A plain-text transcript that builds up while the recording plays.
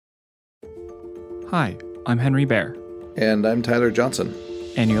Hi, I'm Henry Baer. And I'm Tyler Johnson.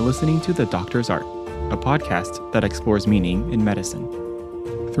 And you're listening to The Doctor's Art, a podcast that explores meaning in medicine.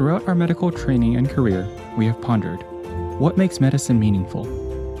 Throughout our medical training and career, we have pondered, what makes medicine meaningful?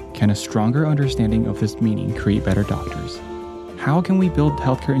 Can a stronger understanding of this meaning create better doctors? How can we build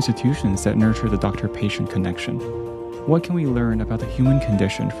healthcare institutions that nurture the doctor-patient connection? What can we learn about the human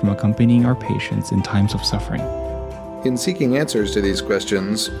condition from accompanying our patients in times of suffering? In seeking answers to these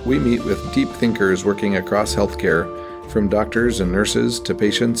questions, we meet with deep thinkers working across healthcare, from doctors and nurses to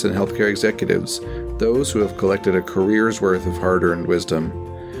patients and healthcare executives, those who have collected a career's worth of hard-earned wisdom.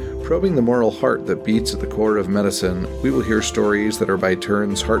 Probing the moral heart that beats at the core of medicine, we will hear stories that are by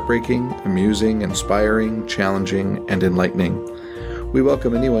turns heartbreaking, amusing, inspiring, challenging, and enlightening. We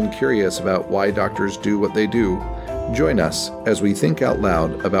welcome anyone curious about why doctors do what they do. Join us as we think out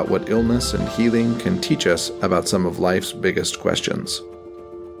loud about what illness and healing can teach us about some of life's biggest questions.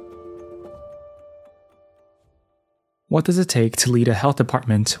 What does it take to lead a health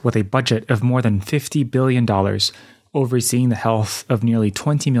department with a budget of more than $50 billion, overseeing the health of nearly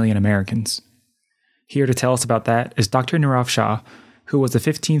 20 million Americans? Here to tell us about that is Dr. Nirav Shah, who was the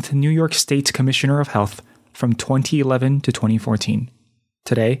 15th New York State Commissioner of Health from 2011 to 2014.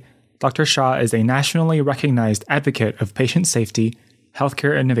 Today, Dr. Shah is a nationally recognized advocate of patient safety,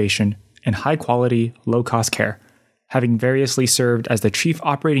 healthcare innovation, and high-quality, low-cost care, having variously served as the Chief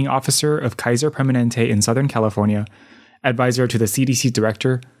Operating Officer of Kaiser Permanente in Southern California, advisor to the CDC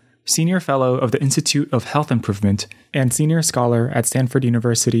Director, Senior Fellow of the Institute of Health Improvement, and Senior Scholar at Stanford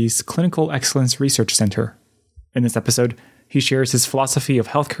University's Clinical Excellence Research Center. In this episode, he shares his philosophy of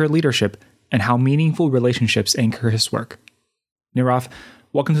healthcare leadership and how meaningful relationships anchor his work. Nirav,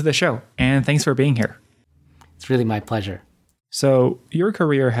 welcome to the show, and thanks for being here. It's really my pleasure. So, your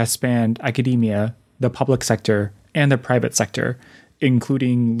career has spanned academia, the public sector, and the private sector,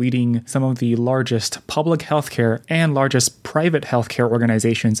 including leading some of the largest public healthcare and largest private healthcare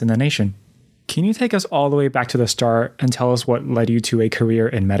organizations in the nation. Can you take us all the way back to the start and tell us what led you to a career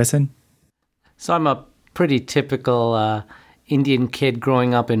in medicine? So I'm a pretty typical Indian kid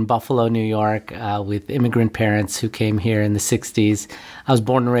growing up in Buffalo, New York, with immigrant parents who came here in the 60s. I was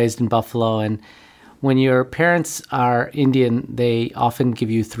born and raised in Buffalo, and when your parents are Indian, they often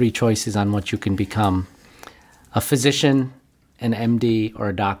give you three choices on what you can become: a physician, an MD, or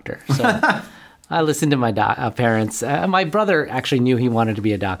a doctor. So I listened to my parents. My brother actually knew he wanted to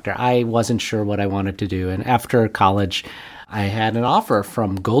be a doctor. I wasn't sure what I wanted to do, and after college, I had an offer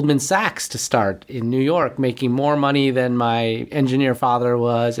from Goldman Sachs to start in New York, making more money than my engineer father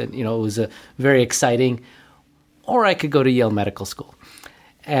was. And, it was very exciting. Or I could go to Yale Medical School.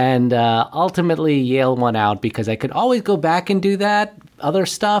 And ultimately, Yale won out because I could always go back and do that other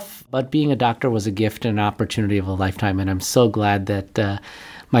stuff. But being a doctor was a gift and an opportunity of a lifetime. And I'm so glad that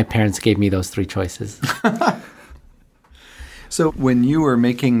my parents gave me those three choices. So when you were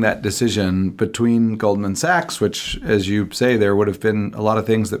making that decision between Goldman Sachs, which, as you say, there would have been a lot of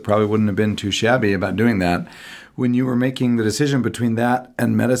things that probably wouldn't have been too shabby about doing that. When you were making the decision between that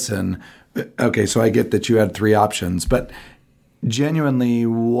and medicine, okay, so I get that you had three options, but genuinely,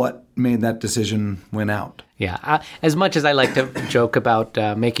 what made that decision win out? Yeah, as much as I like to joke about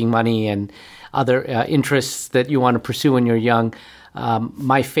making money and other interests that you want to pursue when you're young,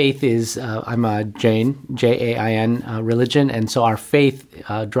 my faith is, I'm a Jain, Jain religion, and so our faith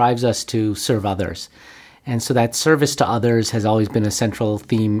drives us to serve others. And so that service to others has always been a central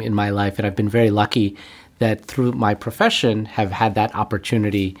theme in my life, and I've been very lucky that through my profession have had that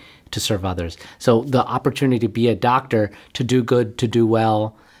opportunity to serve others. So the opportunity to be a doctor, to do good, to do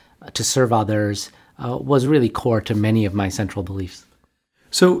well, to serve others was really core to many of my central beliefs.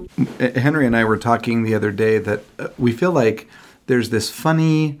 So Henry and I were talking the other day that we feel like there's this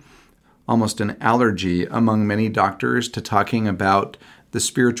funny, almost an allergy among many doctors to talking about the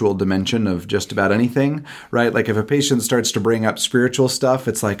spiritual dimension of just about anything, right? Like if a patient starts to bring up spiritual stuff,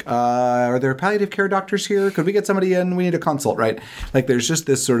 it's like, are there palliative care doctors here? Could we get somebody in? We need a consult, right? Like there's just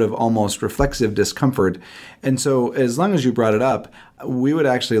this sort of almost reflexive discomfort. And so as long as you brought it up, we would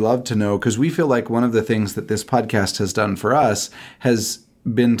actually love to know, because we feel like one of the things that this podcast has done for us has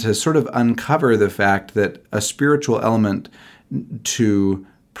been to sort of uncover the fact that a spiritual element to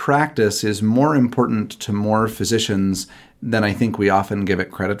practice is more important to more physicians than I think we often give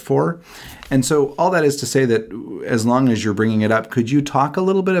it credit for. And so all that is to say that as long as you're bringing it up, could you talk a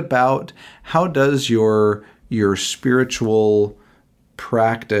little bit about how does your spiritual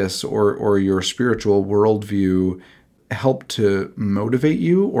practice or your spiritual worldview help to motivate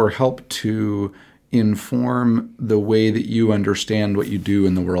you or help to inform the way that you understand what you do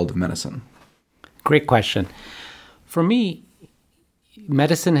in the world of medicine? Great question. For me,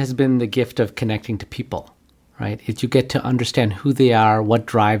 medicine has been the gift of connecting to people, right? You get to understand who they are, what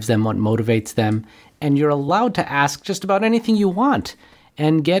drives them, what motivates them, and you're allowed to ask just about anything you want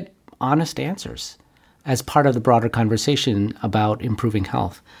and get honest answers as part of the broader conversation about improving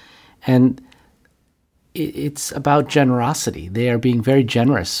health. And it's about generosity. They are being very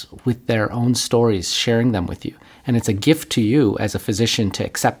generous with their own stories, sharing them with you. And it's a gift to you as a physician to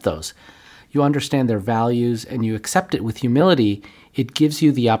accept those. You understand their values and you accept it with humility. It gives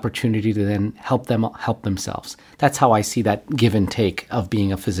you the opportunity to then help them help themselves. That's how I see that give and take of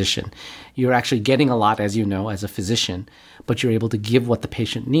being a physician. You're actually getting a lot, as you know, as a physician, but you're able to give what the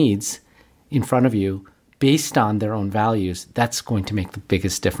patient needs in front of you based on their own values. That's going to make the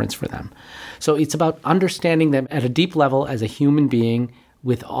biggest difference for them. So it's about understanding them at a deep level as a human being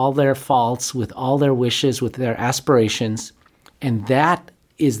with all their faults, with all their wishes, with their aspirations. And that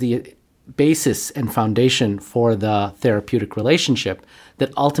is the basis and foundation for the therapeutic relationship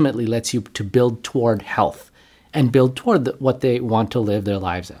that ultimately lets you to build toward health and build toward what they want to live their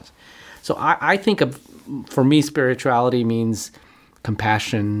lives as. So I think for me, spirituality means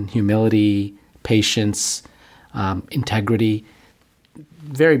compassion, humility, patience, integrity,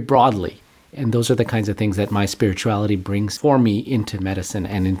 very broadly. And those are the kinds of things that my spirituality brings for me into medicine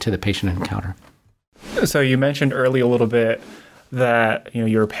and into the patient encounter. So you mentioned early a little bit that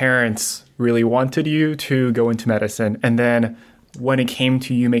your parents really wanted you to go into medicine, and then when it came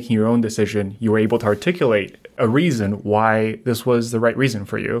to you making your own decision, you were able to articulate a reason why this was the right reason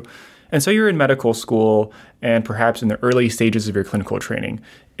for you. And so you're in medical school and perhaps in the early stages of your clinical training.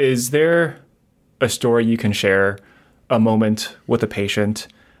 Is there a story you can share, a moment with a patient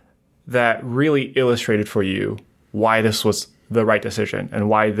that really illustrated for you why this was the right decision and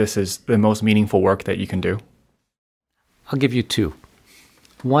why this is the most meaningful work that you can do? I'll give you two.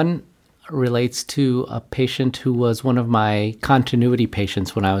 One relates to a patient who was one of my continuity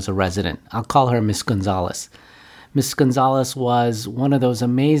patients when I was a resident. I'll call her Miss Gonzalez. Miss Gonzalez was one of those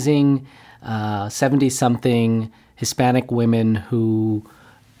amazing 70-something Hispanic women who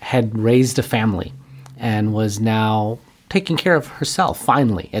had raised a family and was now taking care of herself,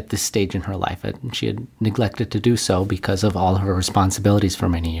 finally, at this stage in her life. And she had neglected to do so because of all her responsibilities for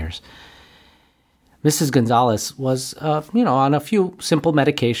many years. Mrs. Gonzalez was, on a few simple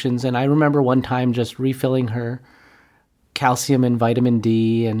medications, and I remember one time just refilling her calcium and vitamin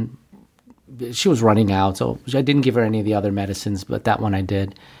D, and she was running out, so I didn't give her any of the other medicines, but that one I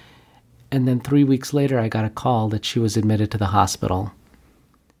did. And then 3 weeks later, I got a call that she was admitted to the hospital.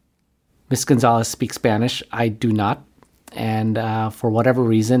 Miss Gonzalez speaks Spanish. I do not. And for whatever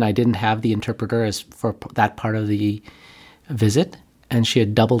reason, I didn't have the interpreter for that part of the visit. And she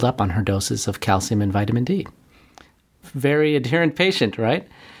had doubled up on her doses of calcium and vitamin D. Very adherent patient, right?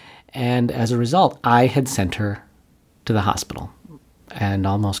 And as a result, I had sent her to the hospital and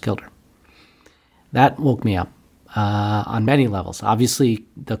almost killed her. That woke me up on many levels. Obviously,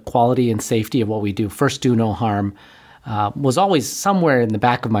 the quality and safety of what we do, first do no harm, was always somewhere in the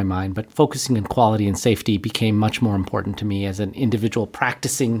back of my mind, but focusing on quality and safety became much more important to me as an individual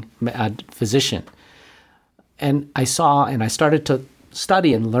practicing physician. And I started to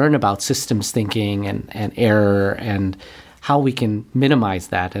study and learn about systems thinking and error and how we can minimize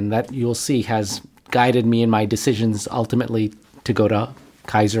that. And that, you'll see, has guided me in my decisions ultimately to go to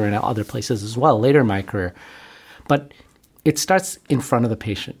Kaiser and other places as well later in my career. But it starts in front of the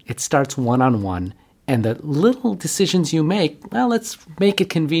patient. It starts one-on-one. And the little decisions you make, well, let's make it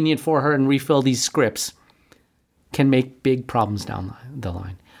convenient for her and refill these scripts, can make big problems down the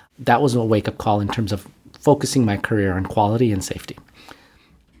line. That was a wake-up call in terms of focusing my career on quality and safety.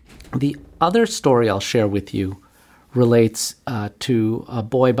 The other story I'll share with you relates to a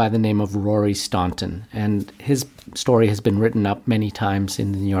boy by the name of Rory Staunton. And his story has been written up many times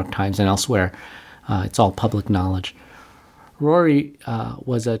in the New York Times and elsewhere. It's all public knowledge. Rory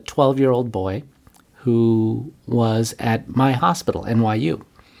was a 12-year-old boy who was at my hospital, NYU.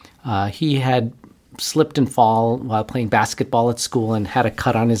 He had slipped and fallen while playing basketball at school and had a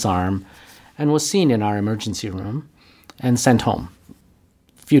cut on his arm and was seen in our emergency room and sent home.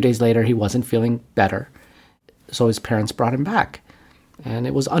 A few days later, he wasn't feeling better, so his parents brought him back. And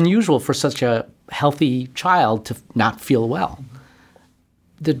it was unusual for such a healthy child to not feel well.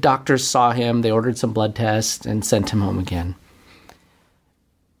 The doctors saw him, they ordered some blood tests, and sent him home again.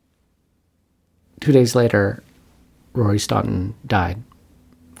 2 days later, Rory Staunton died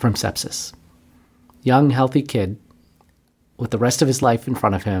from sepsis. Young, healthy kid with the rest of his life in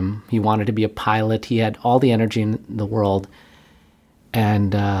front of him. He wanted to be a pilot. He had all the energy in the world.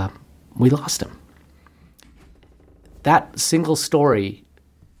 And we lost him. That single story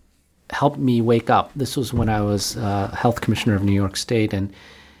helped me wake up. This was when I was health commissioner of New York State, and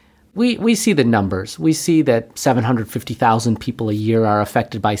we see the numbers. We see that 750,000 people a year are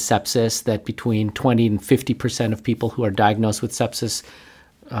affected by sepsis, that between 20 and 50% of people who are diagnosed with sepsis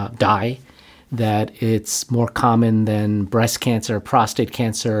die, that it's more common than breast cancer, prostate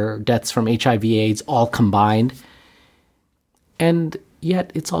cancer, deaths from HIV/AIDS all combined. And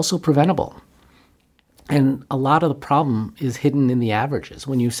yet it's also preventable. And a lot of the problem is hidden in the averages.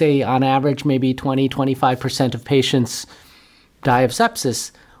 When you say on average maybe 20, 25% of patients die of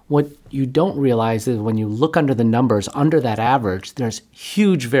sepsis, what you don't realize is when you look under the numbers, under that average, there's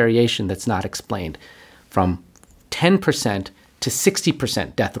huge variation that's not explained, from 10% to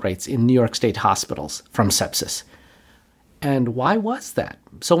 60% death rates in New York State hospitals from sepsis. And why was that?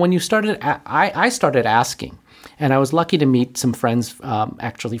 So when you started, I started asking, and I was lucky to meet some friends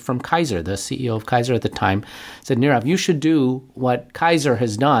actually from Kaiser. The CEO of Kaiser at the time said, Nirav, you should do what Kaiser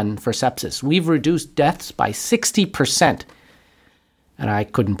has done for sepsis. We've reduced deaths by 60%. And I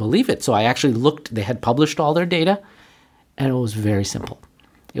couldn't believe it. So I actually looked, they had published all their data, and it was very simple.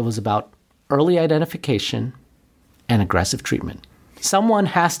 It was about early identification and aggressive treatment. Someone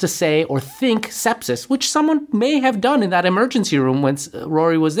has to say or think sepsis, which someone may have done in that emergency room when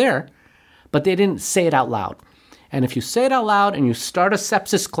Rory was there, but they didn't say it out loud. And if you say it out loud and you start a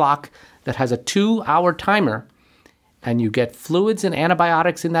sepsis clock that has a 2-hour timer, and you get fluids and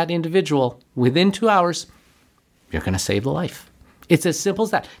antibiotics in that individual within 2 hours, you're going to save the life. It's as simple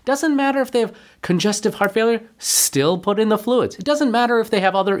as that. Doesn't matter if they have congestive heart failure, still put in the fluids. It doesn't matter if they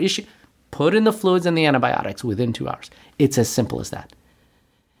have other issues, put in the fluids and the antibiotics within 2 hours. It's as simple as that.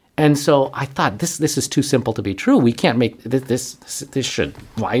 And so I thought, this is too simple to be true. We can't make this should.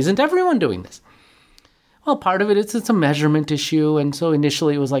 Why isn't everyone doing this? Well, part of it is it's a measurement issue. And so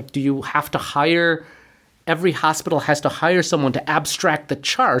initially it was like, do you have to hire, every hospital has to hire someone to abstract the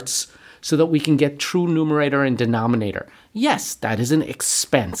charts so that we can get true numerator and denominator? Yes, that is an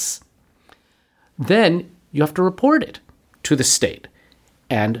expense. Then you have to report it to the state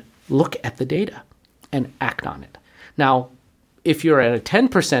and look at the data and act on it. Now, if you're at a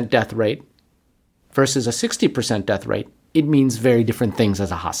 10% death rate versus a 60% death rate, it means very different things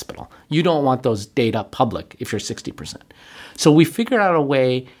as a hospital. You don't want those data public if you're 60%. So we figured out a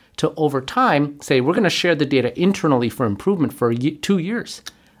way to, over time, say we're going to share the data internally for improvement for 2 years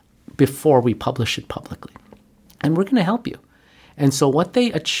before we publish it publicly. And we're going to help you. And so what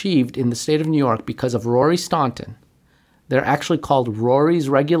they achieved in the state of New York because of Rory Staunton, they're actually called Rory's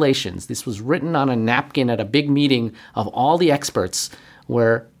Regulations. This was written on a napkin at a big meeting of all the experts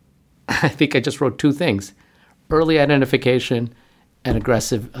where I think I just wrote 2 things: early identification and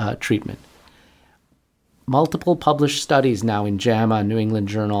aggressive treatment. Multiple published studies now in JAMA, New England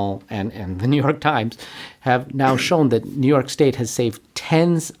Journal, and the New York Times have now shown that New York State has saved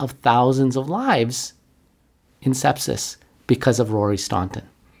tens of thousands of lives in sepsis because of Rory Staunton.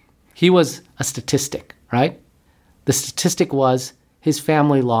 He was a statistic, right? The statistic was his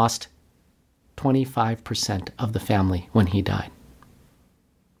family lost 25% of the family when he died.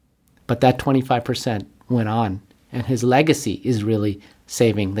 But that 25% went on, and his legacy is really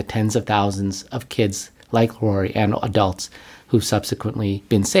saving the tens of thousands of kids like Rory and adults who've subsequently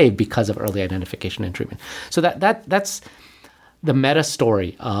been saved because of early identification and treatment. So that's the meta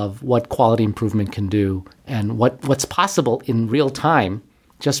story of what quality improvement can do and what's possible in real time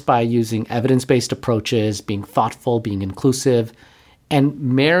just by using evidence-based approaches, being thoughtful, being inclusive, and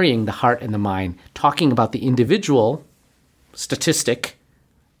marrying the heart and the mind, talking about the individual statistic,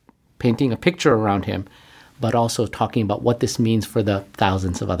 painting a picture around him, but also talking about what this means for the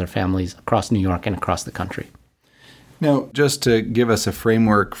thousands of other families across New York and across the country. Now, just to give us a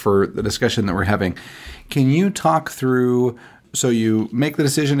framework for the discussion that we're having, can you talk through, so you make the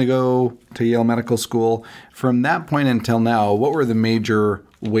decision to go to Yale Medical School. From that point until now, what were the major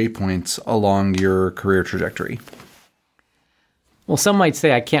waypoints along your career trajectory? Well, some might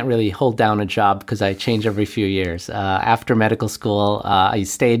say I can't really hold down a job because I change every few years. After medical school, I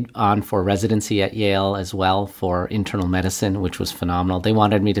stayed on for residency at Yale as well for internal medicine, which was phenomenal. They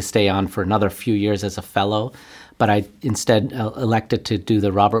wanted me to stay on for another few years as a fellow, but I instead elected to do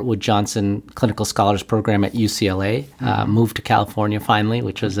the Robert Wood Johnson Clinical Scholars Program at UCLA, moved to California finally,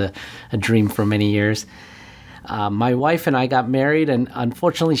 which was a dream for many years. My wife and I got married, and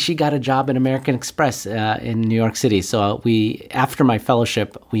unfortunately, she got a job at American Express in New York City. So after my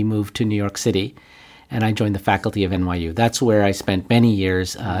fellowship, we moved to New York City, and I joined the faculty of NYU. That's where I spent many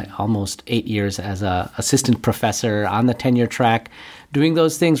years, almost 8 years, as an assistant professor on the tenure track, doing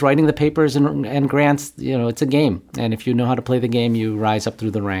those things, writing the papers and grants. It's a game, and if you know how to play the game, you rise up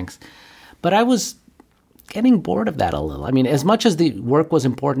through the ranks. But I was getting bored of that a little. I mean, as much as the work was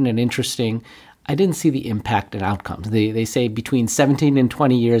important and interesting, I didn't see the impact and outcomes. They say between 17 and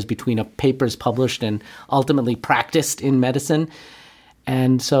 20 years between a paper's published and ultimately practiced in medicine.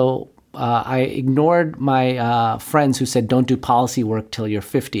 And so I ignored my friends who said, don't do policy work till you're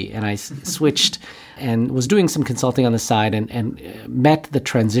 50. And I switched and was doing some consulting on the side and met the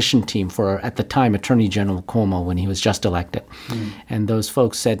transition team for, at the time, Attorney General Cuomo when he was just elected. And those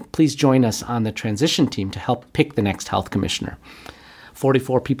folks said, please join us on the transition team to help pick the next health commissioner.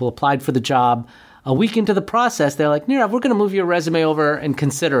 44 people applied for the job. A week into the process, they're like, Nirav, we're going to move your resume over and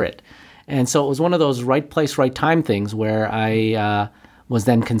consider it. And so it was one of those right place, right time things where I was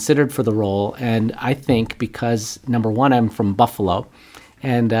then considered for the role. And I think because, number one, I'm from Buffalo,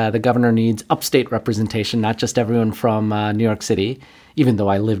 and the governor needs upstate representation, not just everyone from New York City, even though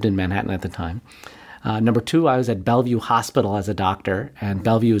I lived in Manhattan at the time. Number two, I was at Bellevue Hospital as a doctor, and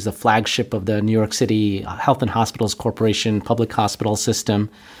Bellevue is the flagship of the New York City Health and Hospitals Corporation public hospital system.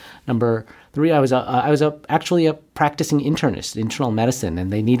 Number three, I was actually a practicing internist, internal medicine,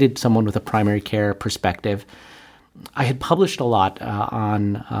 and they needed someone with a primary care perspective. I had published a lot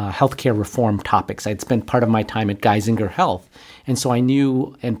on healthcare reform topics. I'd spent part of my time at Geisinger Health, and so I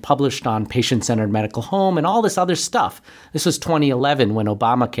knew and published on patient-centered medical home and all this other stuff. This was 2011 when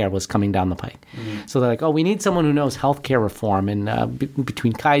Obamacare was coming down the pike. So they're like, oh, we need someone who knows healthcare reform. And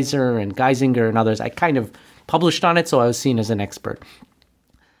between Kaiser and Geisinger and others, I kind of published on it, so I was seen as an expert.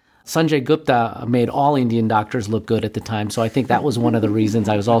 Sanjay Gupta made all Indian doctors look good at the time, so I think that was one of the reasons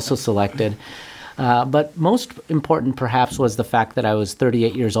I was also selected. But most important, perhaps, was the fact that I was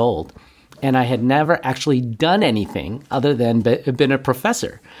 38 years old, and I had never actually done anything other than been a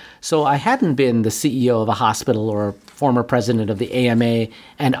professor. So I hadn't been the CEO of a hospital or former president of the AMA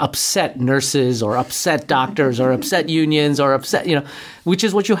and upset nurses or upset doctors or upset unions or upset, which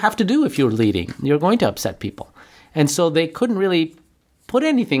is what you have to do if you're leading. You're going to upset people. And so they couldn't really put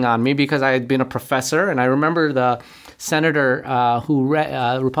anything on me because I had been a professor. And I remember the senator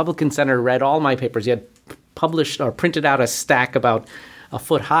Republican senator read all my papers. He had published or printed out a stack about a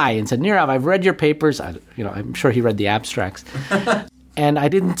foot high and said, Nirav, I've read your papers. I'm sure he read the abstracts. And I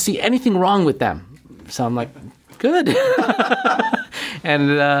didn't see anything wrong with them. So I'm like, good.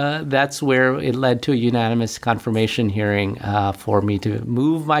 And that's where it led to a unanimous confirmation hearing for me to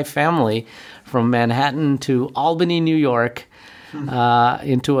move my family from Manhattan to Albany, New York,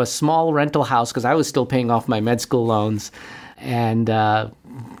 into a small rental house because I was still paying off my med school loans, and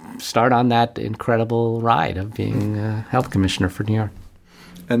start on that incredible ride of being health commissioner for New York.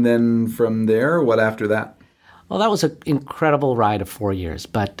 And then from there, what after that? Well, that was an incredible ride of 4 years.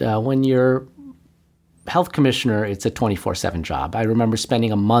 But when you're health commissioner, it's a 24/7 job. I remember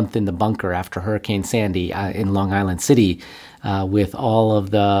spending a month in the bunker after Hurricane Sandy in Long Island City with all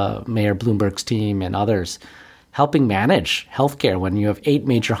of the Mayor Bloomberg's team and others, helping manage healthcare when you have 8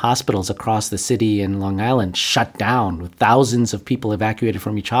 major hospitals across the city and Long Island shut down with thousands of people evacuated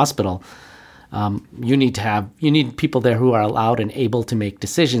from each hospital. You need people there who are allowed and able to make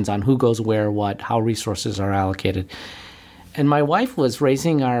decisions on who goes where, what, how resources are allocated. And my wife was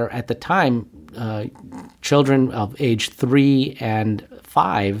raising our, at the time, children of age 3 and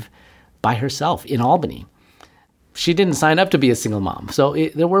 5 by herself in Albany. She didn't sign up to be a single mom. So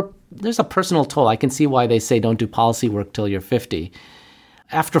there's a personal toll. I can see why they say don't do policy work till you're 50.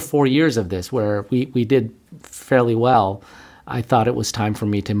 After 4 years of this, where we did fairly well, I thought it was time for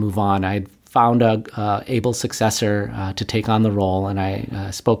me to move on. I found a able successor to take on the role, and I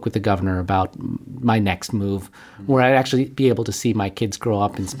spoke with the governor about my next move, where I'd actually be able to see my kids grow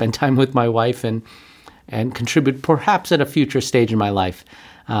up and spend time with my wife and contribute perhaps at a future stage in my life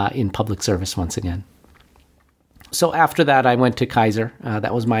in public service once again. So after that, I went to Kaiser.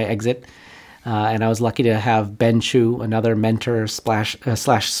 That was my exit. And I was lucky to have Ben Chu, another mentor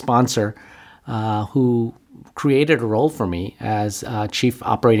slash sponsor, who created a role for me as Chief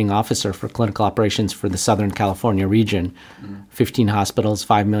Operating Officer for Clinical Operations for the Southern California region. 15 hospitals,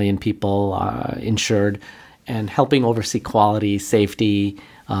 5 million people insured, and helping oversee quality, safety,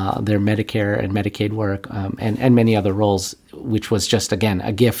 their Medicare and Medicaid work, and many other roles, which was just, again,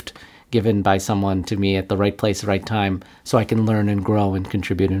 a gift given by someone to me at the right place, right time, so I can learn and grow and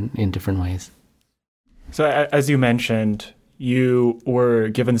contribute in different ways. So as you mentioned, you were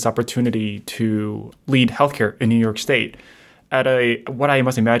given this opportunity to lead healthcare in New York State at what I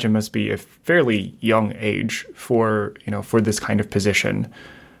must imagine must be a fairly young age for this kind of position.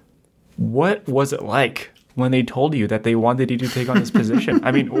 What was it like when they told you that they wanted you to take on this position?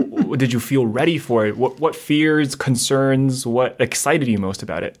 I mean, did you feel ready for it? What fears, concerns, what excited you most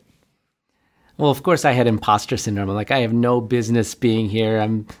about it? Well, of course, I had imposter syndrome. I'm like, I have no business being here.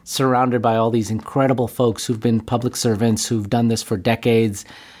 I'm surrounded by all these incredible folks who've been public servants, who've done this for decades,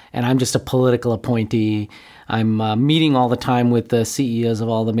 and I'm just a political appointee. I'm meeting all the time with the CEOs of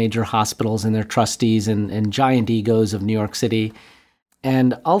all the major hospitals and their trustees and giant egos of New York City.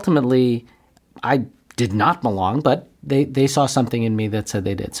 And ultimately, I did not belong, but they saw something in me that said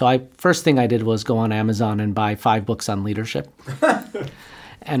they did. So first thing I did was go on Amazon and buy 5 books on leadership.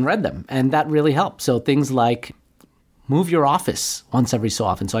 And read them. And that really helped. So things like move your office once every so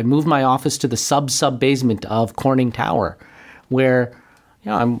often. So I moved my office to the sub-basement of Corning Tower, where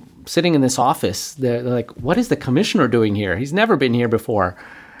I'm sitting in this office. They're like, what is the commissioner doing here? He's never been here before.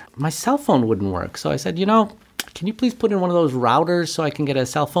 My cell phone wouldn't work. So I said, can you please put in one of those routers so I can get a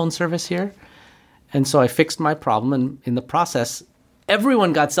cell phone service here? And so I fixed my problem. And in the process,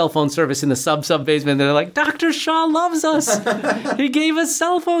 everyone got cell phone service in the sub-basement. They're like, Dr. Shah loves us. He gave us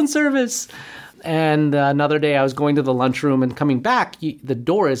cell phone service. And another day I was going to the lunchroom and coming back, the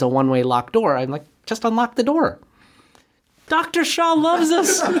door is a one-way locked door. I'm like, just unlock the door. Dr. Shah loves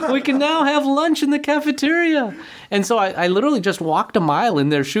us. We can now have lunch in the cafeteria. And so I literally just walked a mile in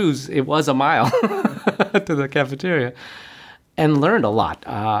their shoes. It was a mile to the cafeteria. And learned a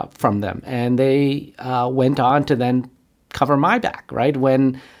lot from them. And they went on to then cover my back, right?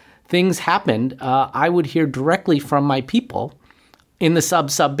 When things happened, I would hear directly from my people in the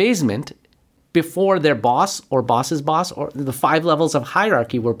sub-basement before their boss or boss's boss or the 5 levels of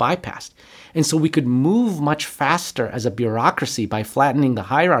hierarchy were bypassed. And so we could move much faster as a bureaucracy by flattening the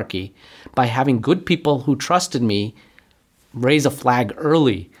hierarchy, by having good people who trusted me raise a flag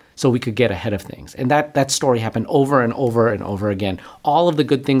early so we could get ahead of things. And that story happened over and over and over again. All of the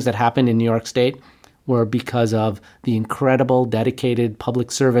good things that happened in New York State were because of the incredible, dedicated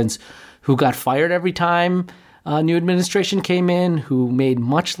public servants who got fired every time a new administration came in, who made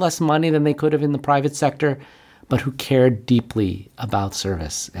much less money than they could have in the private sector, but who cared deeply about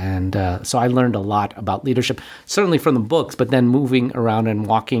service. And so I learned a lot about leadership, certainly from the books, but then moving around and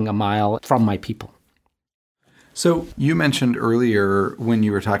walking a mile from my people. So you mentioned earlier when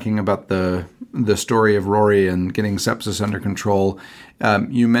you were talking about the story of Rory and getting sepsis under control,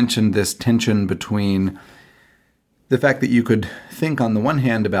 you mentioned this tension between the fact that you could think on the one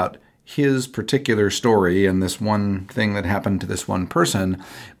hand about his particular story and this one thing that happened to this one person,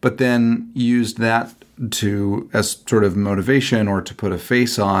 but then used that as sort of motivation or to put a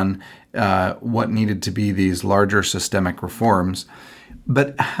face on what needed to be these larger systemic reforms.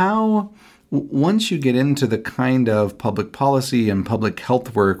 But how, once you get into the kind of public policy and public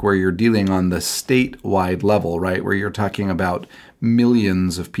health work where you're dealing on the statewide level, right, where you're talking about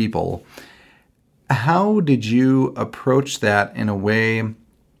millions of people, how did you approach that in a way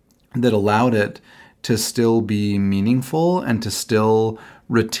that allowed it to still be meaningful and to still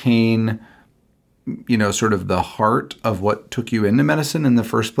retain, sort of the heart of what took you into medicine in the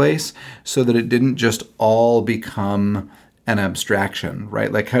first place, so that it didn't just all become an abstraction,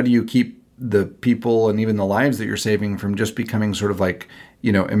 right? Like, how do you keep the people and even the lives that you're saving from just becoming sort of like,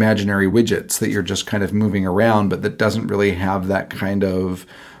 imaginary widgets that you're just kind of moving around, but that doesn't really have that kind of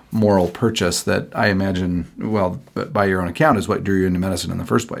moral purchase that I imagine, well, by your own account, is what drew you into medicine in the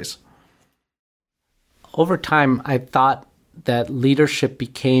first place? Over time, I thought that leadership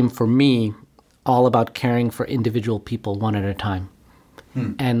became, for me, all about caring for individual people one at a time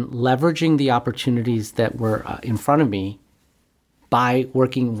and leveraging the opportunities that were in front of me by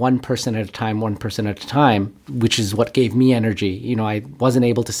working one person at a time, which is what gave me energy. I wasn't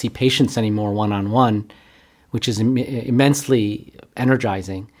able to see patients anymore one-on-one, which is immensely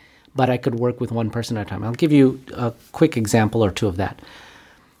energizing, but I could work with one person at a time. I'll give you a quick example or two of that.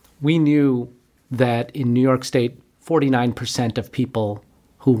 We knew that in New York State, 49% of people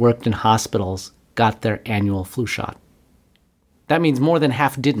who worked in hospitals got their annual flu shot. That means more than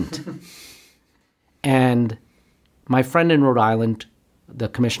half didn't. And my friend in Rhode Island, the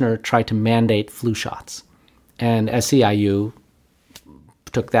commissioner, tried to mandate flu shots. And SEIU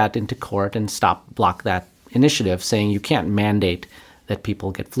took that into court and blocked that initiative, saying you can't mandate that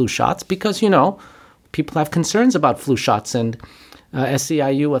people get flu shots because, people have concerns about flu shots. And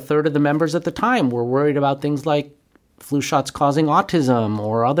SEIU, a third of the members at the time, were worried about things like flu shots causing autism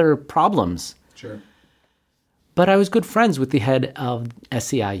or other problems. Sure. But I was good friends with the head of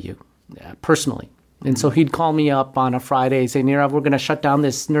SEIU personally. And so he'd call me up on a Friday, say, Nirav, we're going to shut down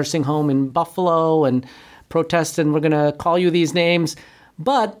this nursing home in Buffalo and protest, and we're going to call you these names.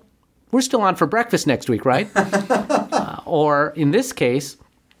 But we're still on for breakfast next week, right? Or in this case,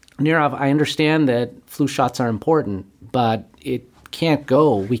 Nirav, I understand that flu shots are important, but it can't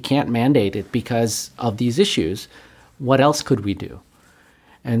go. We can't mandate it because of these issues. What else could we do?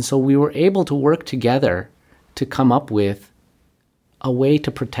 And so we were able to work together to come up with a way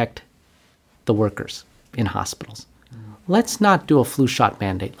to protect the workers in hospitals. Let's not do a flu shot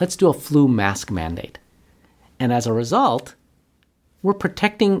mandate. Let's do a flu mask mandate. And as a result, we're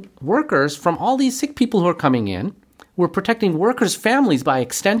protecting workers from all these sick people who are coming in. We're protecting workers' families by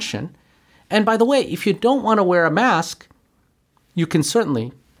extension. And by the way, if you don't want to wear a mask, you can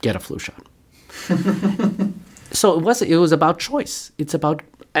certainly get a flu shot. So it was about choice. It's about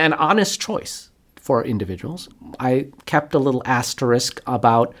an honest choice for individuals. I kept a little asterisk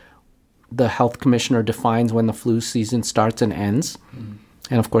about the health commissioner defines when the flu season starts and ends.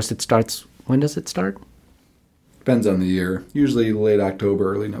 And of course it starts, when does it start? Depends on the year. Usually late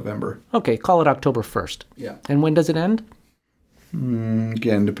October, early November. Okay, call it October 1st. Yeah. And when does it end?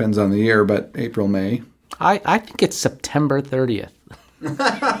 Again, depends on the year, but April, May. I think it's September 30th.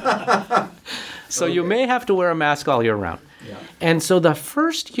 So okay. You may have to wear a mask all year round. Yeah. And so the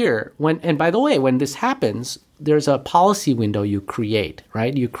first year, and by the way, when this happens, there's a policy window you create,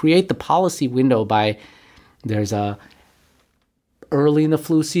 right? You create the policy window early in the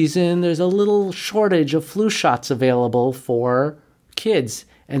flu season, there's a little shortage of flu shots available for kids.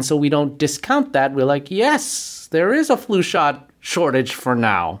 And so we don't discount that. We're like, yes, there is a flu shot shortage for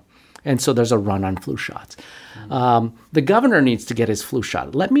now. And so there's a run on flu shots. The governor needs to get his flu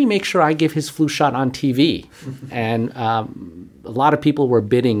shot. Let me make sure I give his flu shot on TV. And a lot of people were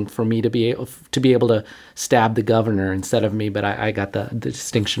bidding for me to be able to stab the governor instead of me, but I got the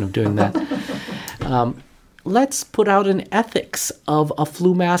distinction of doing that. Let's put out an ethics of a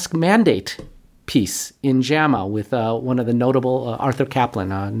flu mask mandate piece in JAMA with one of the notable, Arthur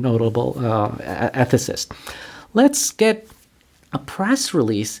Kaplan, a notable ethicist. Let's get a press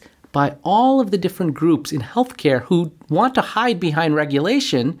release by all of the different groups in healthcare who want to hide behind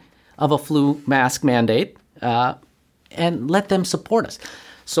regulation of a flu mask mandate and let them support us.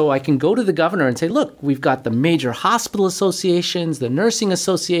 So I can go to the governor and say, look, we've got the major hospital associations, the nursing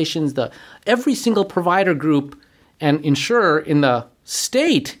associations, every single provider group and insurer in the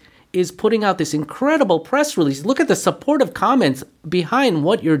state is putting out this incredible press release. Look at the supportive comments behind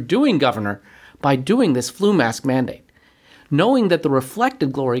what you're doing, Governor, by doing this flu mask mandate, knowing that the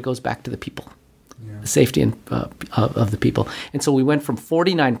reflected glory goes back to the people, the safety of the people. And so we went from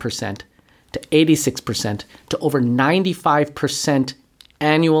 49% to 86% to over 95%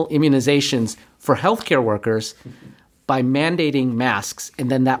 annual immunizations for healthcare workers by mandating masks,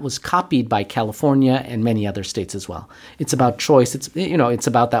 and then that was copied by California and many other states as well. It's about choice. It's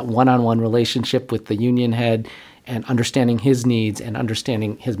about that one-on-one relationship with the union head and understanding his needs and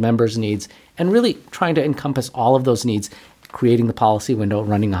understanding his members' needs and really trying to encompass all of those needs, creating the policy window,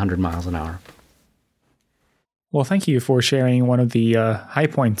 running 100 miles an hour. Well, thank you for sharing one of the high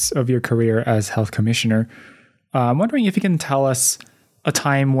points of your career as health commissioner. I'm wondering if you can tell us a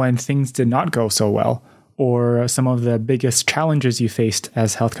time when things did not go so well, or some of the biggest challenges you faced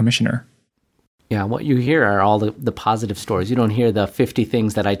as health commissioner. Yeah, what you hear are all the positive stories. You don't hear the 50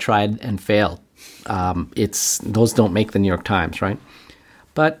 things that I tried and failed. Those don't make the New York Times, right?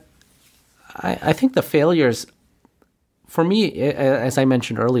 But I think the failures, for me, as I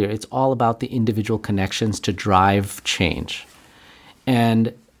mentioned earlier, it's all about the individual connections to drive change.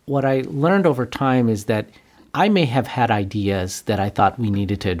 And what I learned over time is that I may have had ideas that I thought we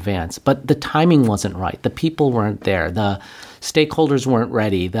needed to advance, but the timing wasn't right. The people weren't there. The stakeholders weren't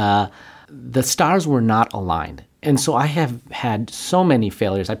ready. The stars were not aligned. And so I have had so many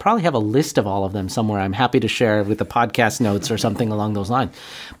failures. I probably have a list of all of them somewhere. I'm happy to share with the podcast notes or something along those lines.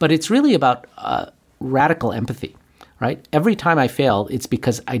 But it's really about radical empathy, right? Every time I fail, it's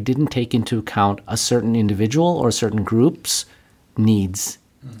because I didn't take into account a certain individual or a certain group's needs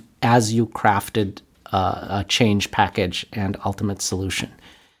as you crafted a change package and ultimate solution.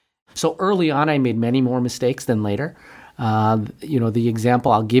 So early on, I made many more mistakes than later. The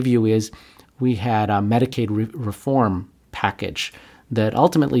example I'll give you is we had a Medicaid reform package that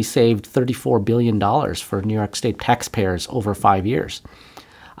ultimately saved $34 billion for New York State taxpayers over 5 years.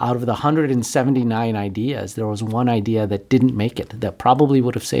 Out of the 179 ideas, there was one idea that didn't make it, that probably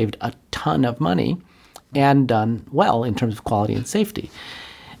would have saved a ton of money and done well in terms of quality and safety.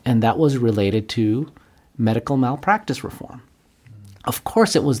 And that was related to medical malpractice reform. Of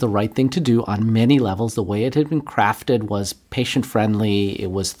course, it was the right thing to do on many levels. The way it had been crafted was patient-friendly,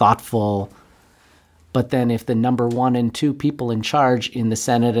 it was thoughtful. But then if the number 1 and 2 people in charge in the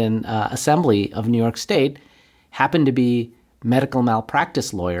Senate and Assembly of New York State happened to be medical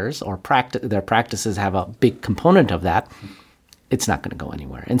malpractice lawyers, or their practices have a big component of that, it's not going to go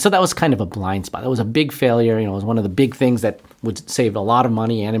anywhere. And so that was kind of a blind spot. That was a big failure. It was one of the big things that would save a lot of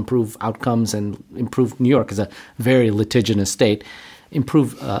money and improve outcomes and improve New York as a very litigious state.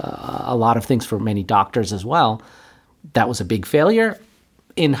 improve a lot of things for many doctors as well. That was a big failure.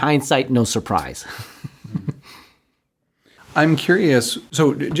 In hindsight, no surprise. I'm curious.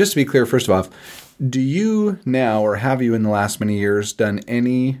 So just to be clear, first of all, do you now, or have you in the last many years, done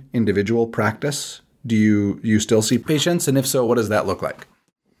any individual practice? Do you still see patients? And if so, what does that look like?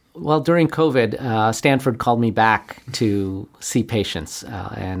 Well, during COVID, Stanford called me back to see patients,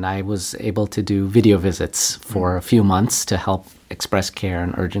 and I was able to do video visits for a few months to help express care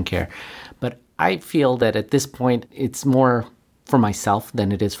and urgent care. But I feel that at this point, it's more for myself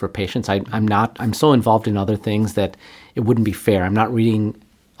than it is for patients. I'm so involved in other things that it wouldn't be fair. I'm not reading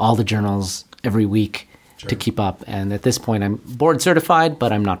all the journals every week to keep up. And at this point, I'm board certified,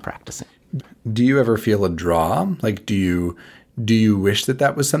 but I'm not practicing. Do you ever feel a draw? Like, do you wish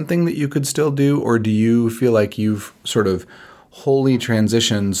that was something that you could still do? Or do you feel like you've sort of wholly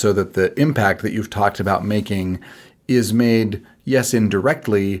transitioned so that the impact that you've talked about making is made, yes,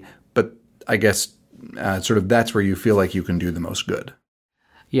 indirectly, but I guess sort of that's where you feel like you can do the most good?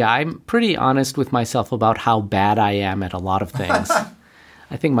 Yeah, I'm pretty honest with myself about how bad I am at a lot of things.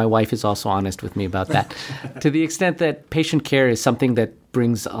 I think my wife is also honest with me about that. To the extent that patient care is something that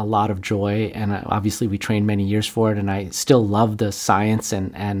brings a lot of joy, and obviously we trained many years for it, and I still love the science,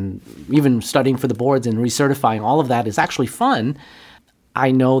 and even studying for the boards and recertifying, all of that is actually fun.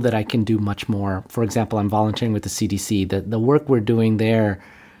 I know that I can do much more. For example, I'm volunteering with the CDC. The work we're doing there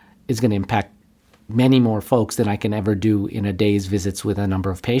is going to impact many more folks than I can ever do in a day's visits with a number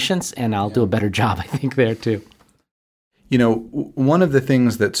of patients, and I'll do a better job, I think, there too. You know, one of the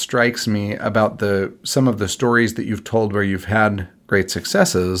things that strikes me about some of the stories that you've told where you've had great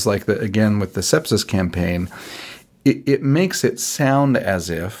successes, like again with the sepsis campaign, it makes it sound as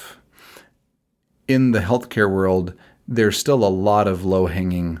if in the healthcare world, there's still a lot of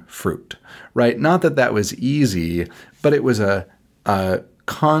low-hanging fruit, right? Not that was easy, but it was a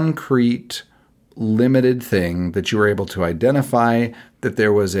concrete, limited thing that you were able to identify, that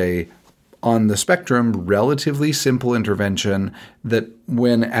there was on the spectrum, relatively simple intervention that,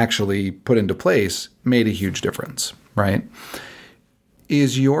 when actually put into place, made a huge difference, right?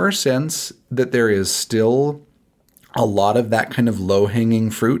 Is your sense that there is still a lot of that kind of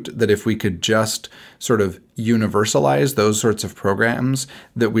low-hanging fruit, that if we could just sort of universalize those sorts of programs,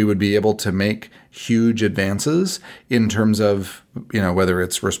 that we would be able to make huge advances in terms of, whether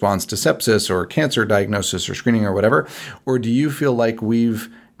it's response to sepsis or cancer diagnosis or screening or whatever? Or do you feel like we've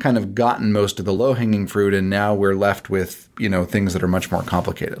kind of gotten most of the low-hanging fruit and now we're left with, things that are much more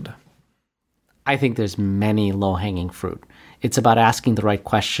complicated? I think there's many low-hanging fruit. It's about asking the right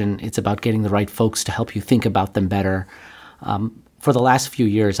question. It's about getting the right folks to help you think about them better. For the last few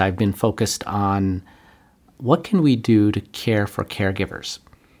years, I've been focused on what can we do to care for caregivers.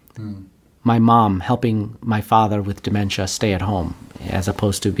 My mom helping my father with dementia stay at home as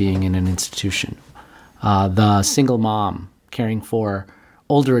opposed to being in an institution. The single mom caring for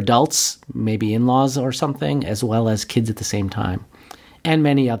older adults, maybe in-laws or something, as well as kids at the same time, and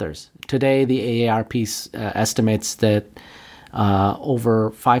many others. Today, the AARP estimates that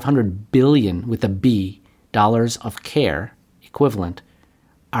over $500 billion with a B dollars of care equivalent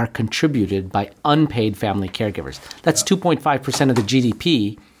are contributed by unpaid family caregivers. That's 2.5% of the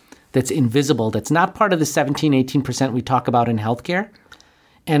GDP that's invisible, that's not part of the 17-18% we talk about in healthcare,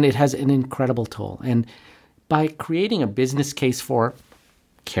 and it has an incredible toll. And by creating a business case for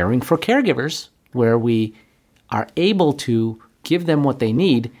caring for caregivers, where we are able to give them what they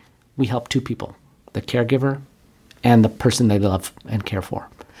need, we help two people, the caregiver and the person they love and care for.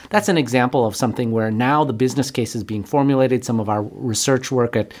 That's an example of something where now the business case is being formulated. Some of our research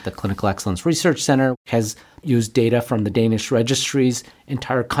work at the Clinical Excellence Research Center has used data from the Danish registries,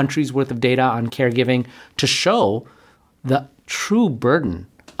 entire country's worth of data on caregiving, to show the true burden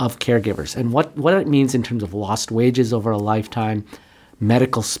of caregivers and what it means in terms of lost wages over a lifetime,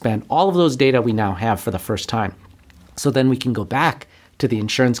 medical spend. All of those data we now have for the first time. So then we can go back to the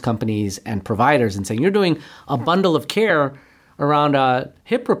insurance companies and providers and say, you're doing a bundle of care around a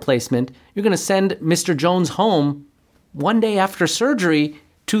hip replacement. You're going to send Mr. Jones home one day after surgery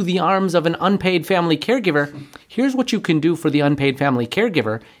to the arms of an unpaid family caregiver. Here's what you can do for the unpaid family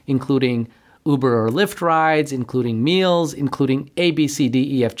caregiver, including Uber or Lyft rides, including meals, including A, B, C,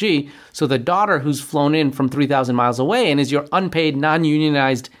 D, E, F, G. So the daughter who's flown in from 3,000 miles away and is your unpaid,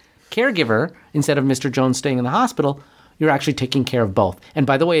 non-unionized caregiver, instead of Mr. Jones staying in the hospital, you're actually taking care of both. And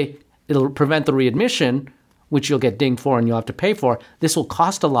by the way, it'll prevent the readmission, which you'll get dinged for and you'll have to pay for. This will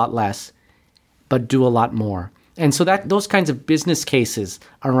cost a lot less, but do a lot more. And so that those kinds of business cases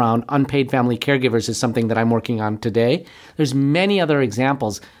around unpaid family caregivers is something that I'm working on today. There's many other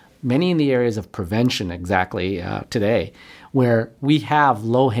examples. many in the areas of prevention exactly today, where we have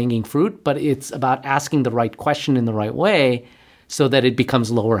low-hanging fruit, but it's about asking the right question in the right way so that it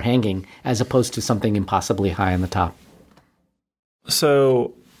becomes lower hanging as opposed to something impossibly high on the top.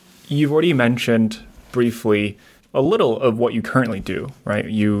 So you've already mentioned briefly a little of what you currently do, right?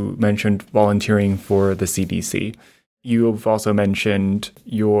 You mentioned volunteering for the CDC. You've also mentioned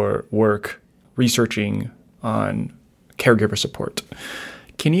your work researching on caregiver support.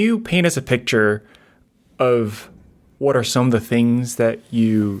 Can you paint us a picture of what are some of the things that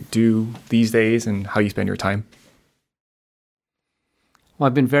you do these days and how you spend your time? Well,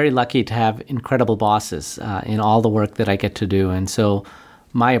 I've been very lucky to have incredible bosses in all the work that I get to do. And so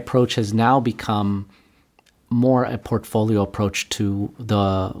my approach has now become more a portfolio approach to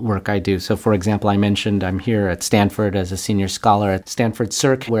the work I do. So, for example, I mentioned I'm here at Stanford as a senior scholar at Stanford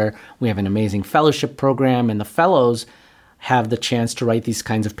Circ, where we have an amazing fellowship program, and the fellows have the chance to write these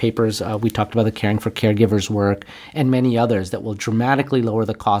kinds of papers. We talked about the Caring for Caregivers work and many others that will dramatically lower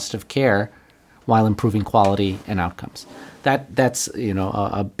the cost of care while improving quality and outcomes. That's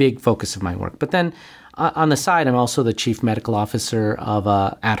a big focus of my work. But then on the side, I'm also the chief medical officer of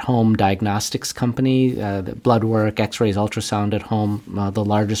a at-home diagnostics company, the blood work, x-rays, ultrasound at home, the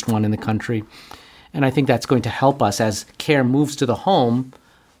largest one in the country. And I think that's going to help us as care moves to the home,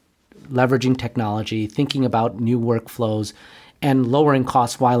 leveraging technology, thinking about new workflows, and lowering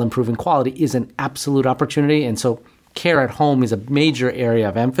costs while improving quality is an absolute opportunity. And so care at home is a major area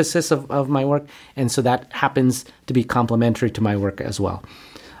of emphasis of my work, and so that happens to be complementary to my work as well.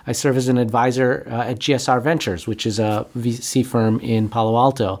 I serve as an advisor at GSR Ventures, which is a VC firm in Palo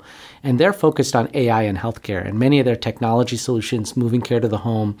Alto, and they're focused on AI and healthcare, and many of their technology solutions, moving care to the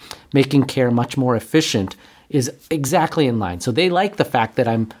home, making care much more efficient, is exactly in line. So they like the fact that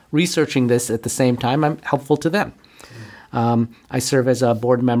I'm researching this at the same time I'm helpful to them. I serve as a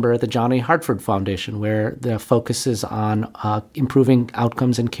board member at the John A. Hartford Foundation, where the focus is on improving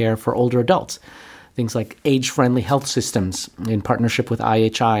outcomes and care for older adults. Things like age-friendly health systems in partnership with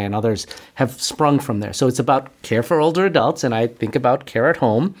IHI and others have sprung from there. So it's about care for older adults, and I think about care at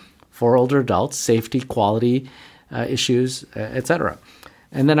home for older adults, safety, quality issues, et cetera.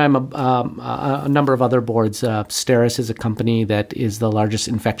 And then I'm a number of other boards. Steris is a company that is the largest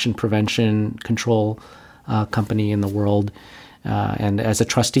infection prevention control company in the world. And as a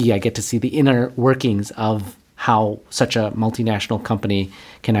trustee, I get to see the inner workings of how such a multinational company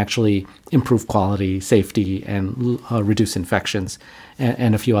can actually improve quality, safety, and reduce infections,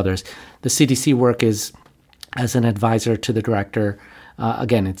 and a few others. The CDC work is as an advisor to the director.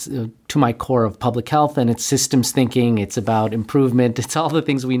 Again, it's to my core of public health, and it's systems thinking. It's about improvement. It's all the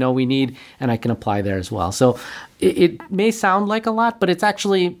things we know we need, and I can apply there as well. So it may sound like a lot, but it's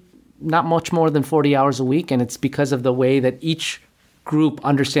actually not much more than 40 hours a week, and it's because of the way that each group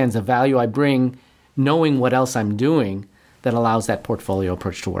understands the value I bring, knowing what else I'm doing, that allows that portfolio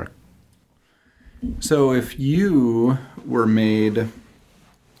approach to work. So if you were made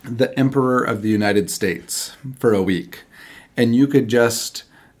the Emperor of the United States for a week, and you could just,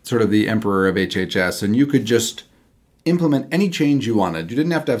 sort of the Emperor of HHS, and you could just implement any change you wanted. You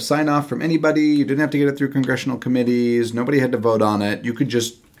didn't have to have sign-off from anybody. You didn't have to get it through congressional committees. Nobody had to vote on it. You could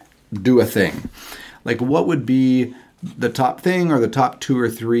just do a thing. Like, what would be the top thing or the top 2 or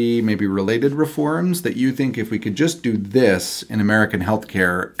 3 maybe related reforms that you think if we could just do this in American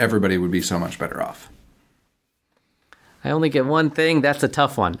healthcare, everybody would be so much better off? I only get one thing. That's a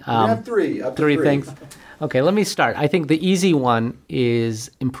tough one. We have 3. Up to 3 things. Okay, let me start. I think the easy one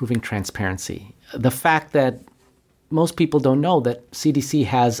is improving transparency. The fact that most people don't know that CDC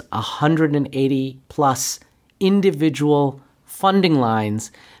has 180 plus individual funding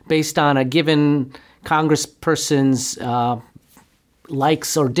lines based on a given congressperson's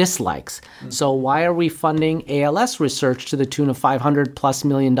likes or dislikes. Mm-hmm. So why are we funding ALS research to the tune of $500+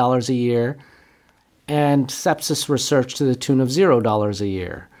 million a year and sepsis research to the tune of $0 a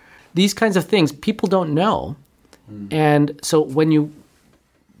year? These kinds of things people don't know. Mm-hmm. And so when you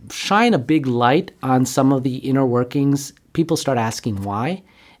shine a big light on some of the inner workings, people start asking why.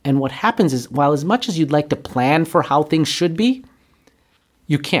 And what happens is, while as much as you'd like to plan for how things should be,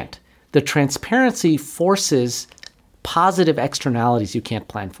 you can't. The transparency forces positive externalities you can't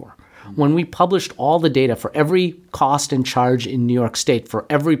plan for. When we published all the data for every cost and charge in New York State for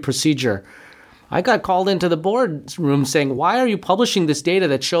every procedure, I got called into the boardroom saying, why are you publishing this data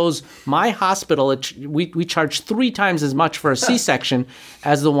that shows my hospital, we charge 3 times as much for a C-section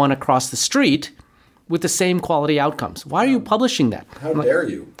as the one across the street with the same quality outcomes? Why are you publishing that? How dare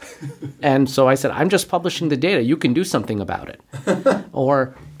you? And so I said, I'm just publishing the data. You can do something about it.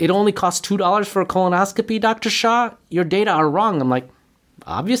 Or it only costs $2 for a colonoscopy, Dr. Shah. Your data are wrong. I'm like,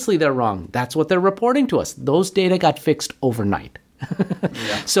 Obviously, they're wrong. That's what they're reporting to us. Those data got fixed overnight.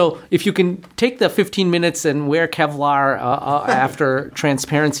 So if you can take the 15 minutes and wear Kevlar after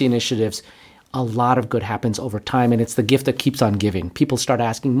transparency initiatives, a lot of good happens over time, and it's the gift that keeps on giving. People start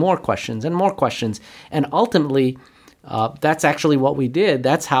asking more questions, and ultimately, that's actually what we did.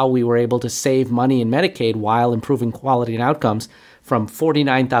 That's how we were able to save money in Medicaid while improving quality and outcomes from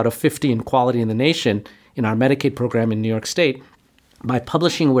 49th out of 50 in quality in the nation in our Medicaid program in New York State. By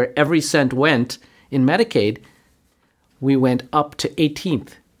publishing where every cent went in Medicaid, we went up to 18th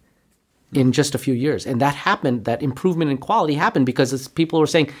in just a few years. And that happened, that improvement in quality happened because as people were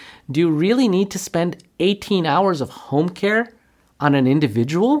saying, do you really need to spend 18 hours of home care on an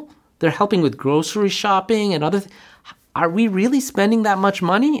individual? They're helping with grocery shopping and other things. Are we really spending that much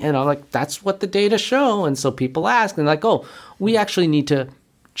money? And I'm like, that's what the data show. And so people ask, and like, oh, we actually need to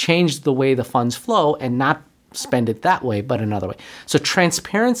change the way the funds flow and not spend it that way, but another way. So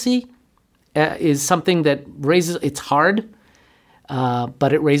transparency is something that it's hard,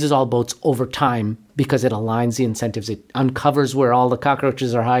 but it raises all boats over time because it aligns the incentives. It uncovers where all the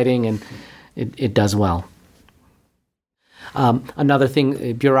cockroaches are hiding, and it does well. Another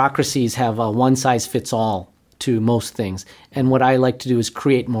thing, bureaucracies have a one-size-fits-all to most things. And what I like to do is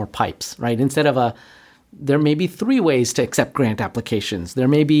create more pipes, right? Instead of there may be 3 ways to accept grant applications. There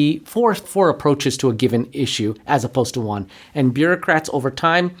may be four approaches to a given issue as opposed to 1. And bureaucrats over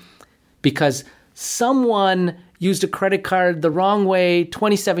time, because someone used a credit card the wrong way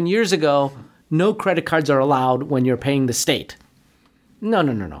 27 years ago, no credit cards are allowed when you're paying the state.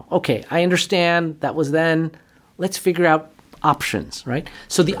 No. Okay, I understand that was then. Let's figure out options, right?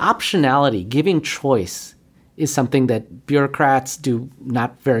 So the optionality, giving choice, is something that bureaucrats do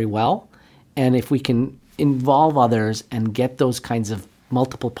not very well. And if we can involve others and get those kinds of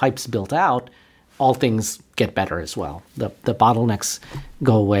multiple pipes built out, all things get better as well. The bottlenecks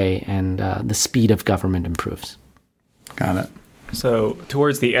go away and the speed of government improves. Got it. So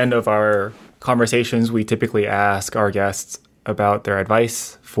towards the end of our conversations, we typically ask our guests about their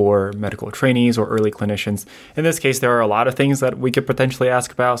advice for medical trainees or early clinicians. In this case, there are a lot of things that we could potentially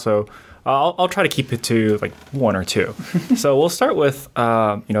ask about, so I'll try to keep it to like 1 or 2. So we'll start with,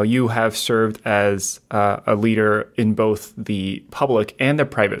 you have served as a leader in both the public and the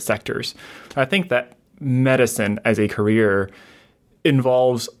private sectors. I think that medicine as a career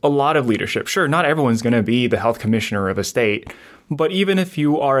involves a lot of leadership. Sure, not everyone's going to be the health commissioner of a state, but even if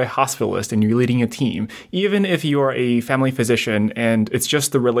you are a hospitalist and you're leading a team, even if you are a family physician and it's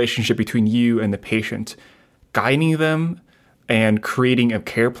just the relationship between you and the patient, guiding them and creating a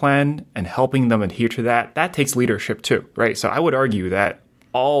care plan and helping them adhere to that takes leadership too, right? So I would argue that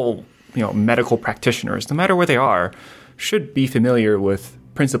all medical practitioners, no matter where they are, should be familiar with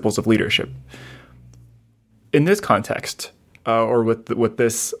principles of leadership. In this context, or with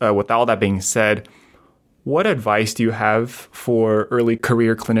all that being said, what advice do you have for early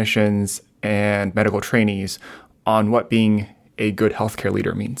career clinicians and medical trainees on what being a good healthcare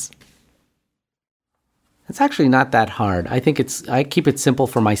leader means? It's actually not that hard. I keep it simple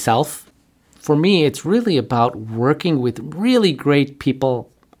for myself. For me, it's really about working with really great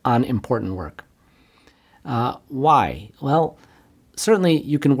people on important work. Why? Well, certainly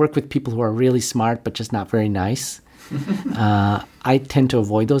you can work with people who are really smart but just not very nice. I tend to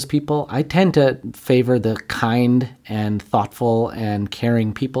avoid those people. I tend to favor the kind and thoughtful and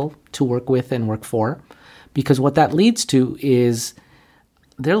caring people to work with and work for, because what that leads to is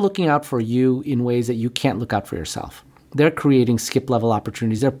they're looking out for you in ways that you can't look out for yourself. They're creating skip-level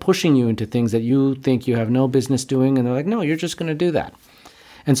opportunities. They're pushing you into things that you think you have no business doing, and they're like, no, you're just going to do that.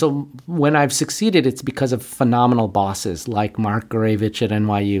 And so when I've succeeded, it's because of phenomenal bosses like Mark Gurevich at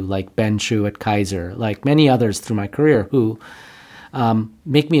NYU, like Ben Chu at Kaiser, like many others through my career who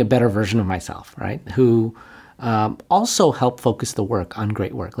make me a better version of myself, right? Who also help focus the work on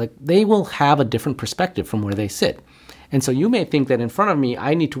great work. Like they will have a different perspective from where they sit. And so you may think that in front of me,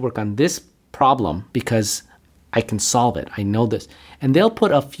 I need to work on this problem because I can solve it. I know this. And they'll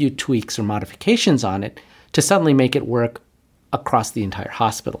put a few tweaks or modifications on it to suddenly make it work across the entire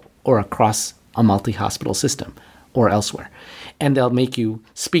hospital or across a multi-hospital system or elsewhere. And they'll make you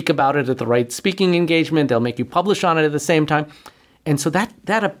speak about it at the right speaking engagement. They'll make you publish on it at the same time. And so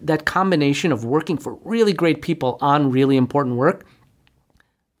that combination of working for really great people on really important work,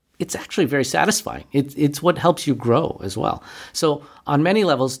 it's actually very satisfying. It's what helps you grow as well. So on many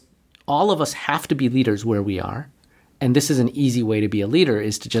levels, all of us have to be leaders where we are. And this is an easy way to be a leader,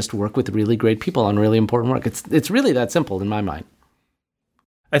 is to just work with really great people on really important work. It's really that simple in my mind.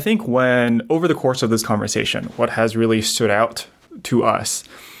 I think when, over the course of this conversation, what has really stood out to us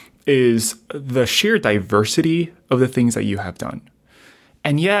is the sheer diversity of the things that you have done.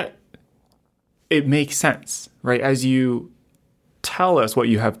 And yet, it makes sense, right? As you tell us what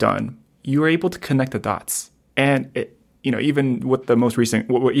you have done, you are able to connect the dots. And it, even with the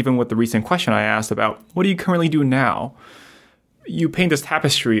recent question I asked about what do you currently do now, you paint this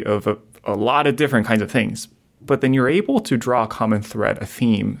tapestry of a lot of different kinds of things. But then you're able to draw a common thread, a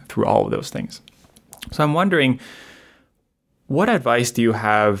theme through all of those things. So I'm wondering, what advice do you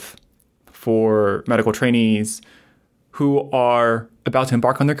have for medical trainees who are about to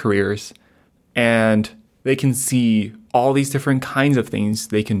embark on their careers and they can see all these different kinds of things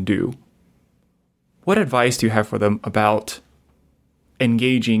they can do? What advice do you have for them about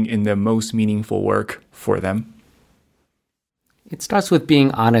engaging in the most meaningful work for them? It starts with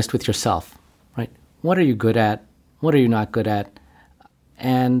being honest with yourself, right? What are you good at? What are you not good at?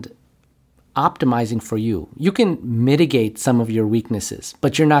 And optimizing for you. You can mitigate some of your weaknesses,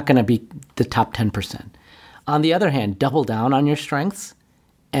 but you're not going to be the top 10%. On the other hand, double down on your strengths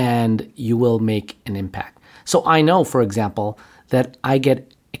and you will make an impact. So I know, for example, that I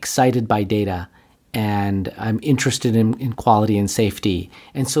get excited by data and I'm interested in quality and safety.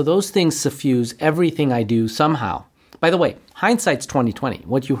 And so those things suffuse everything I do somehow. By the way, hindsight's 20/20.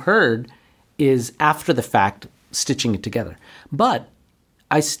 What you heard is after the fact, stitching it together. But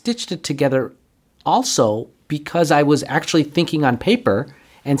I stitched it together also because I was actually thinking on paper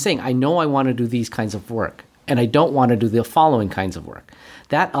and saying, I know I want to do these kinds of work and I don't want to do the following kinds of work.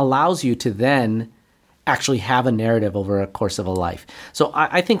 That allows you to then actually have a narrative over a course of a life. So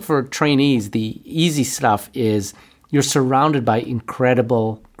I think for trainees, the easy stuff is you're surrounded by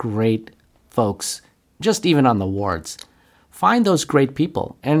incredible, great folks, just even on the wards. Find those great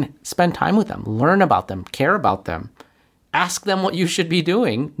people and spend time with them, learn about them, care about them. Ask them what you should be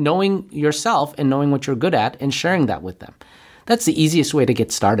doing, knowing yourself and knowing what you're good at and sharing that with them. That's the easiest way to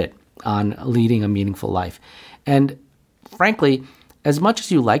get started on leading a meaningful life. And frankly, as much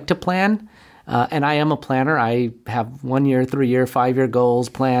as you like to plan, and I am a planner, I have 1 year, 3 year, 5 year goals,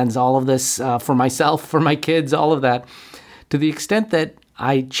 plans, all of this for myself, for my kids, all of that, to the extent that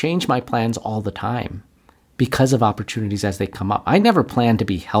I change my plans all the time because of opportunities as they come up. I never planned to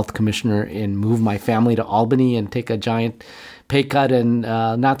be health commissioner and move my family to Albany and take a giant pay cut and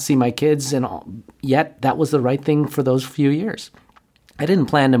not see my kids. And yet that was the right thing for those few years. I didn't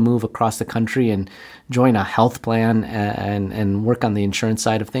plan to move across the country and join a health plan and work on the insurance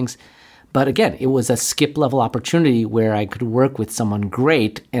side of things. But again, it was a skip level opportunity where I could work with someone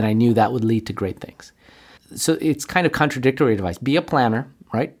great and I knew that would lead to great things. So it's kind of contradictory advice. Be a planner,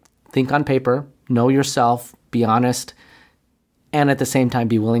 right? Think on paper, know yourself, be honest, and at the same time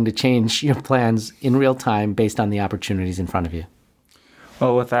be willing to change your plans in real time based on the opportunities in front of you.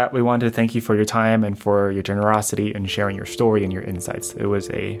 Well, with that, we wanted to thank you for your time and for your generosity in sharing your story and your insights. It was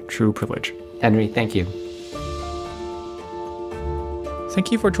a true privilege. Henry, thank you. Thank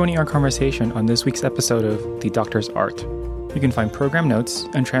you for joining our conversation on this week's episode of The Doctor's Art. You can find program notes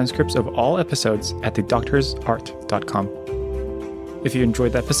and transcripts of all episodes at thedoctorsart.com. If you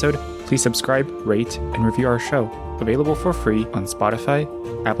enjoyed the episode, please subscribe, rate, and review our show, available for free on Spotify,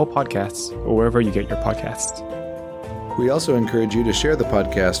 Apple Podcasts, or wherever you get your podcasts. We also encourage you to share the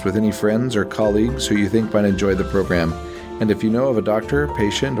podcast with any friends or colleagues who you think might enjoy the program. And if you know of a doctor,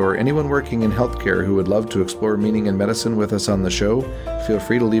 patient, or anyone working in healthcare who would love to explore meaning in medicine with us on the show, feel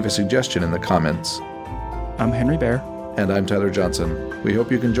free to leave a suggestion in the comments. I'm Henry Bear. And I'm Tyler Johnson. We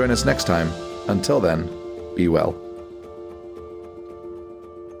hope you can join us next time. Until then, be well.